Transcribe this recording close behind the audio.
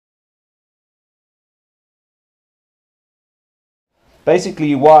Basically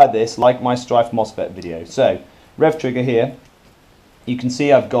you wire this like my Strife MOSFET video. So rev trigger here, you can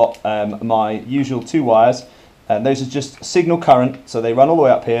see I've got my usual 2 wires, and those are just signal current, so they run all the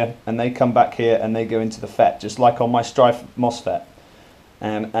way up here and they come back here and they go into the FET, just like on my Strife MOSFET.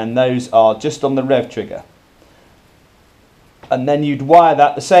 And those are just on the rev trigger. And then you'd wire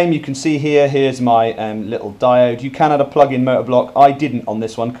that the same. You can see here, here's my little diode. You can add a plug-in motor block. I didn't on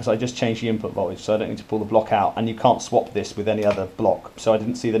this one because I just changed the input voltage, so I don't need to pull the block out, and you can't swap this with any other block, so I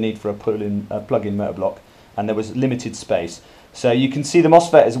didn't see the need for a plug-in motor block, and there was limited space. So you can see the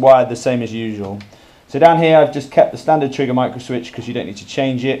MOSFET is wired the same as usual. So down here I've just kept the standard trigger micro switch because you don't need to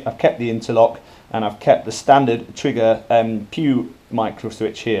change it. I've kept the interlock, and I've kept the standard trigger PEW micro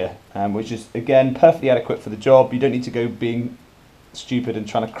switch here, which is again perfectly adequate for the job. You don't need to go being stupid and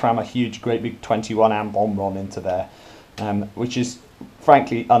trying to cram a huge great big 21 amp on into there, which is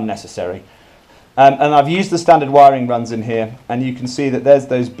frankly unnecessary. And I've used the standard wiring runs in here, and you can see that there's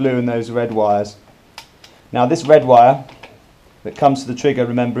those blue and those red wires. Now this red wire that comes to the trigger,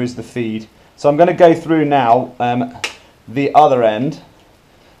 remember, is the feed. So I'm going to go through now the other end,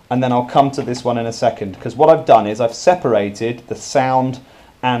 and then I'll come to this one in a second, because what I've done is I've separated the sound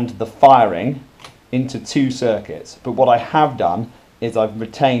and the firing into 2 circuits. But what I have done is I've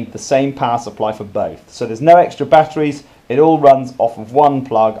retained the same power supply for both. So there's no extra batteries, it all runs off of one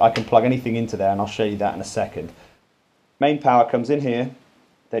plug. I can plug anything into there, and I'll show you that in a second. Main power comes in here,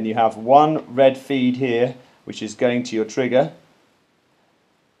 then you have one red feed here, which is going to your trigger,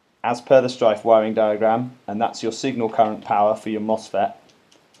 as per the Strife wiring diagram, and that's your signal current power for your MOSFET.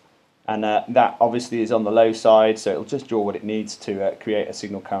 And that obviously is on the low side, so it'll just draw what it needs to create a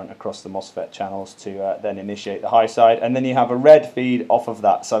signal current across the MOSFET channels to then initiate the high side. And then you have a red feed off of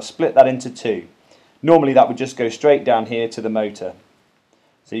that, so I've split that into 2. Normally that would just go straight down here to the motor.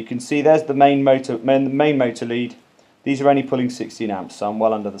 So you can see there's the main motor lead. These are only pulling 16 amps, so I'm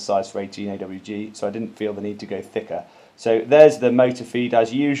well under the size for 18 AWG, so I didn't feel the need to go thicker. So there's the motor feed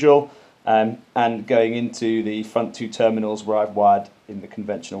as usual, and going into the front 2 terminals where I've wired in the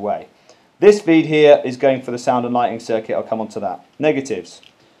conventional way. This feed here is going for the sound and lighting circuit. I'll come on to that. Negatives.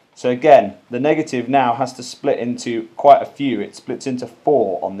 So again, the negative now has to split into quite a few. It splits into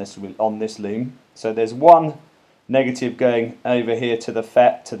 4 on this loom. So there's one negative going over here to the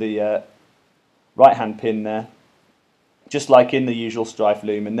FET, to the right hand pin there, just like in the usual Strife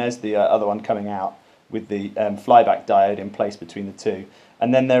loom, and there's the other one coming out with the flyback diode in place between the 2.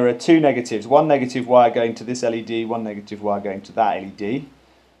 And then there are 2 negatives, one negative wire going to this LED, one negative wire going to that LED.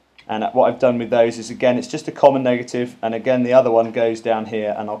 And what I've done with those is, again, it's just a common negative, and again the other one goes down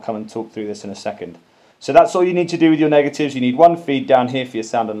here, and I'll come and talk through this in a second. So that's all you need to do with your negatives. You need one feed down here for your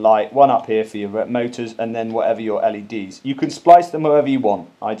sound and light, one up here for your motors, and then whatever your LEDs. You can splice them however you want.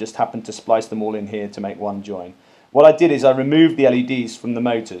 I just happened to splice them all in here to make one join. What I did is I removed the LEDs from the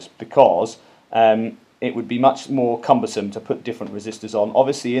motors because it would be much more cumbersome to put different resistors on.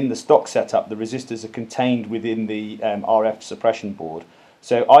 Obviously in the stock setup the resistors are contained within the RF suppression board.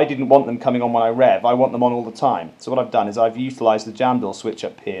 So I didn't want them coming on when I rev, I want them on all the time. So what I've done is I've utilised the Jamdor switch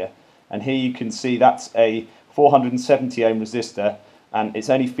up here, and here you can see that's a 470 ohm resistor, and it's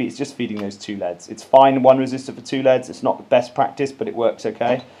just feeding those 2 LEDs. It's fine, 1 resistor for 2 LEDs, it's not the best practice, but it works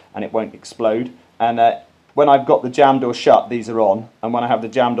okay, and it won't explode. And when I've got the Jamdor shut, these are on, and when I have the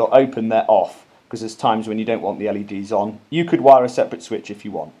Jamdor open, they're off, because there's times when you don't want the LEDs on. You could wire a separate switch if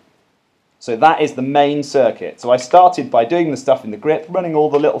you want. So that is the main circuit. So I started by doing the stuff in the grip, running all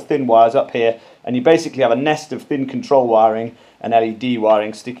the little thin wires up here, and you basically have a nest of thin control wiring and LED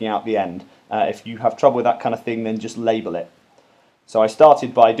wiring sticking out the end. If you have trouble with that kind of thing, then just label it. So I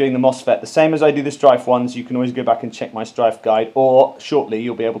started by doing the MOSFET the same as I do the Strife ones. You can always go back and check my Strife guide, or shortly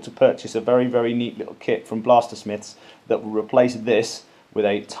you'll be able to purchase a very, very neat little kit from Blastersmiths that will replace this with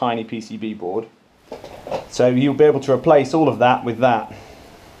a tiny PCB board. So you'll be able to replace all of that with that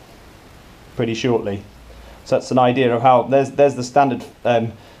pretty shortly. So that's an idea of how there's the standard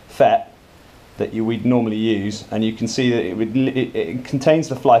FET that we'd normally use, and you can see that it contains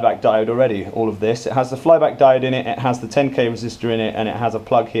the flyback diode already. All of this, it has the flyback diode in it, it has the 10k resistor in it, and it has a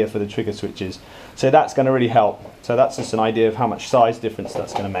plug here for the trigger switches. So that's going to really help. So that's just an idea of how much size difference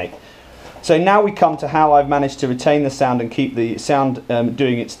that's going to make. So now we come to how I've managed to retain the sound and keep the sound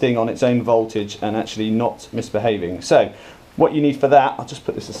doing its thing on its own voltage and actually not misbehaving. So what you need for that, I'll just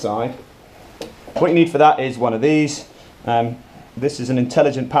put this aside. What you need for that is one of these. This is an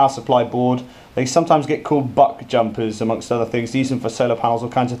intelligent power supply board. They sometimes get called buck jumpers amongst other things. Use them for solar panels, all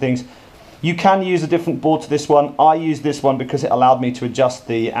kinds of things. You can use a different board to this one. I used this one because it allowed me to adjust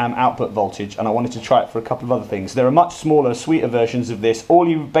the output voltage, and I wanted to try it for a couple of other things. There are much smaller, sweeter versions of this. All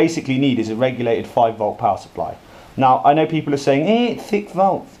you basically need is a regulated 5-volt power supply. Now, I know people are saying, it's 6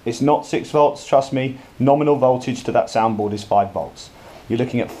 volts. It's not 6 volts, trust me. Nominal voltage to that soundboard is 5 volts. You're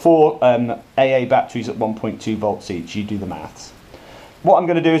looking at 4 AA batteries at 1.2 volts each. You do the maths. What I'm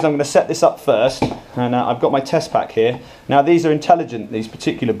going to do is I'm going to set this up first, and I've got my test pack here. Now these are intelligent, these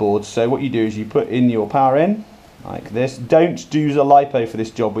particular boards, so what you do is you put in your power in, like this. Don't use a LiPo for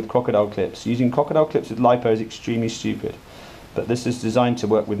this job with crocodile clips. Using crocodile clips with LiPo is extremely stupid, but this is designed to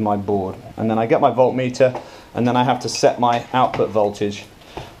work with my board. And then I get my voltmeter, and then I have to set my output voltage.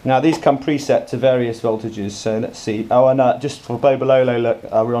 Now these come preset to various voltages, so let's see. Oh, and just for Bobololo, look,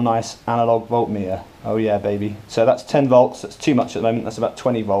 a real nice analog voltmeter. Oh yeah, baby. So that's 10 volts, that's too much at the moment, that's about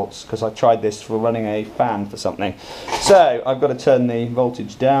 20 volts, because I tried this for running a fan for something. So I've got to turn the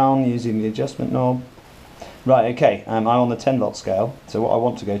voltage down using the adjustment knob. Right, okay, I'm on the 10 volt scale, so what I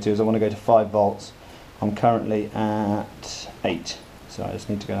want to go to is I want to go to 5 volts. I'm currently at 8, so I just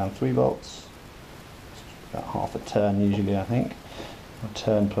need to go down 3 volts. About half a turn usually, I think. A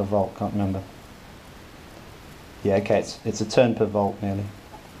turn per volt, can't remember. Yeah, okay, it's a turn per volt nearly.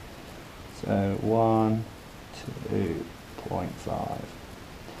 So 1, 2.5.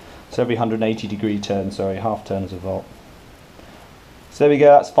 So every 180 degree turn, sorry, half turn is a volt. So there we go,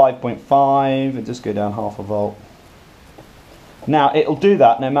 that's 5.5, and just go down half a volt. Now it'll do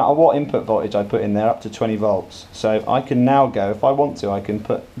that no matter what input voltage I put in there, up to 20 volts. So I can now go, if I want to, I can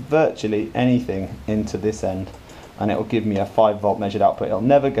put virtually anything into this end, and it will give me a 5 volt measured output. It'll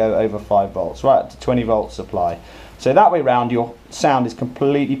never go over 5 volts, right up to 20 volt supply. So that way round, your sound is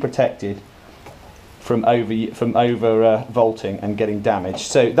completely protected from over volting and getting damaged.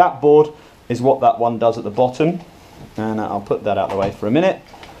 So that board is what that one does at the bottom, and I'll put that out of the way for a minute.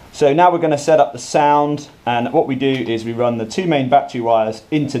 So now we're going to set up the sound, and what we do is we run the 2 main battery wires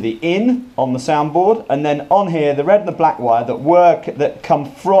into the in on the soundboard, and then on here the red and the black wire that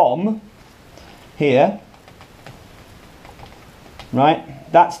come from here. Right,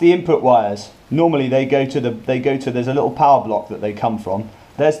 that's the input wires. Normally they go to there's a little power block that they come from.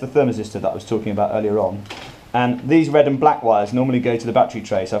 There's the thermistor that I was talking about earlier on. And these red and black wires normally go to the battery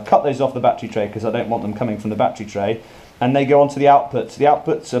tray. So I've cut those off the battery tray because I don't want them coming from the battery tray. And they go onto the outputs. The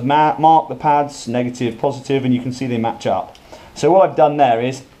outputs are marked, the pads, negative, positive, and you can see they match up. So what I've done there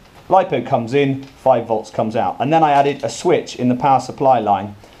is, LiPo comes in, 5 volts comes out. And then I added a switch in the power supply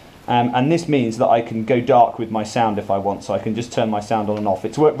line. And this means that I can go dark with my sound if I want, so I can just turn my sound on and off.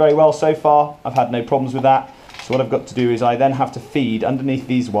 It's worked very well so far, I've had no problems with that. So what I've got to do is I then have to feed, underneath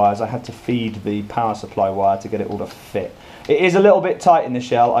these wires, I had to feed the power supply wire to get it all to fit. It is a little bit tight in the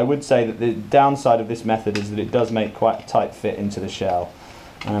shell. I would say that the downside of this method is that it does make quite a tight fit into the shell.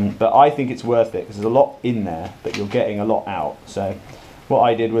 But I think it's worth it, because there's a lot in there, but you're getting a lot out. So what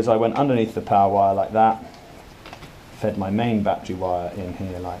I did was I went underneath the power wire like that, fed my main battery wire in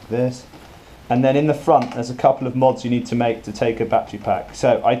here like this, and then in the front there's a couple of mods you need to make to take a battery pack.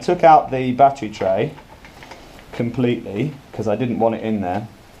 So I took out the battery tray completely because I didn't want it in there,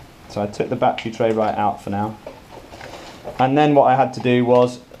 so I took the battery tray right out for now. And then what I had to do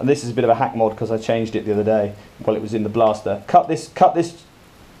was, and this is a bit of a hack mod because I changed it the other day while it was in the blaster, cut this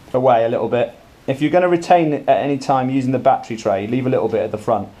away a little bit. If you're going to retain it at any time using the battery tray, leave a little bit at the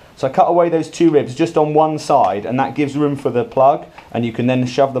front. So I cut away those 2 ribs just on one side, and that gives room for the plug, and you can then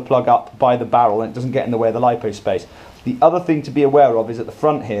shove the plug up by the barrel and it doesn't get in the way of the LiPo space. The other thing to be aware of is at the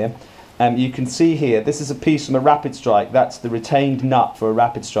front here, you can see here, this is a piece from a Rapid Strike. That's the retained nut for a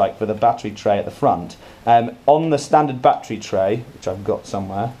Rapid Strike for the battery tray at the front. On the standard battery tray, which I've got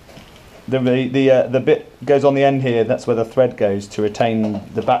somewhere, the bit goes on the end here, that's where the thread goes to retain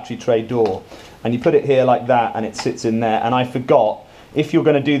the battery tray door. And you put it here like that and it sits in there, and I forgot, if you're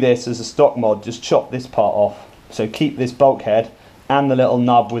going to do this as a stock mod, just chop this part off. So keep this bulkhead and the little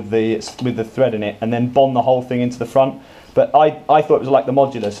nub with the thread in it, and then bond the whole thing into the front. But I thought it was like the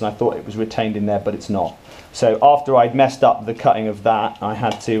modulus, and I thought it was retained in there, but it's not. So after I'd messed up the cutting of that, I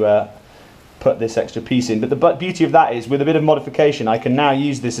had to put this extra piece in. But the beauty of that is, with a bit of modification, I can now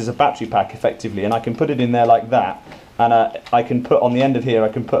use this as a battery pack effectively, and I can put it in there like that, and I can put on the end of here, I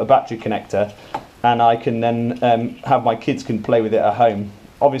can put a battery connector, and I can then have my kids can play with it at home.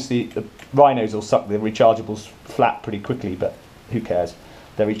 Obviously the Rhinos will suck the rechargeables flat pretty quickly, but who cares,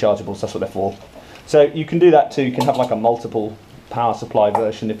 they're rechargeables, that's what they're for. So you can do that too. You can have like a multiple power supply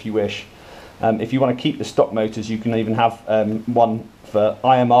version if you wish. If you want to keep the stock motors, you can even have one for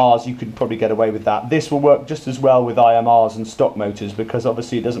IMRs. You could probably get away with that. This will work just as well with IMRs and stock motors, because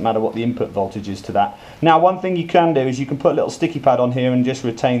obviously it doesn't matter what the input voltage is to that. Now one thing you can do is you can put a little sticky pad on here and just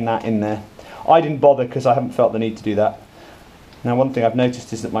retain that in there. I didn't bother because I haven't felt the need to do that. Now one thing I've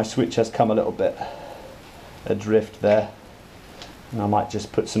noticed is that my switch has come a little bit adrift there, and I might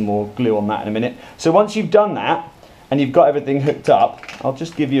just put some more glue on that in a minute. So once you've done that, and you've got everything hooked up, I'll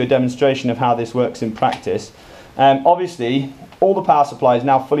just give you a demonstration of how this works in practice. Obviously, all the power supply is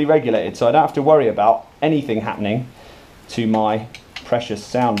now fully regulated, so I don't have to worry about anything happening to my precious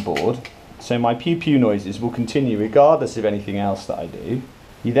soundboard. So my pew pew noises will continue regardless of anything else that I do.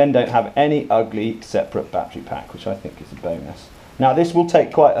 You then don't have any ugly separate battery pack, which I think is a bonus. Now this will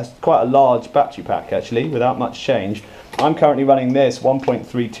take quite a large battery pack actually, without much change. I'm currently running this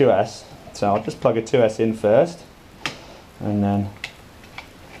 1.32S, so I'll just plug a 2S in first, and then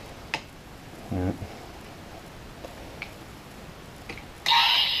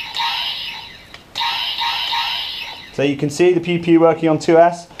so you can see the pew pew working on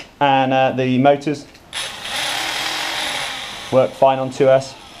 2S, and the motors work fine on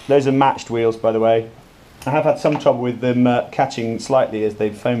 2S. Those are matched wheels, by the way. I have had some trouble with them catching slightly as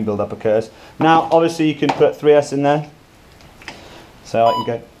the foam build-up occurs. Now, obviously, you can put 3S in there. So I can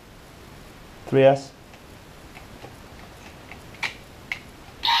go 3S.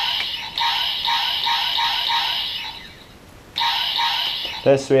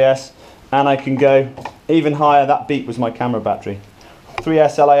 There's 3S, and I can go even higher. That beep was my camera battery.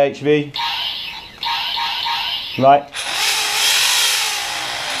 3S LIHV. Right.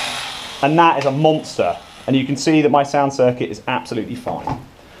 And that is a monster, and you can see that my sound circuit is absolutely fine.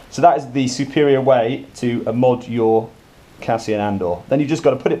 So that is the superior way to mod your Cassian Andor. Then you've just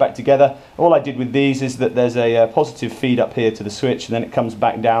got to put it back together. All I did with these is that there's a positive feed up here to the switch, and then it comes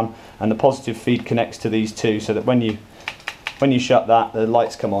back down, and the positive feed connects to these two, so that when you shut that, the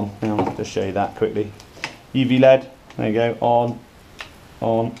lights come on. Now I'll just show you that quickly. UV LED, there you go,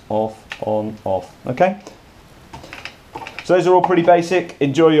 on, off, okay? So those are all pretty basic.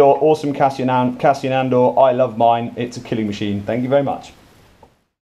 Enjoy your awesome Cassian Andor. I love mine. It's a killing machine. Thank you very much.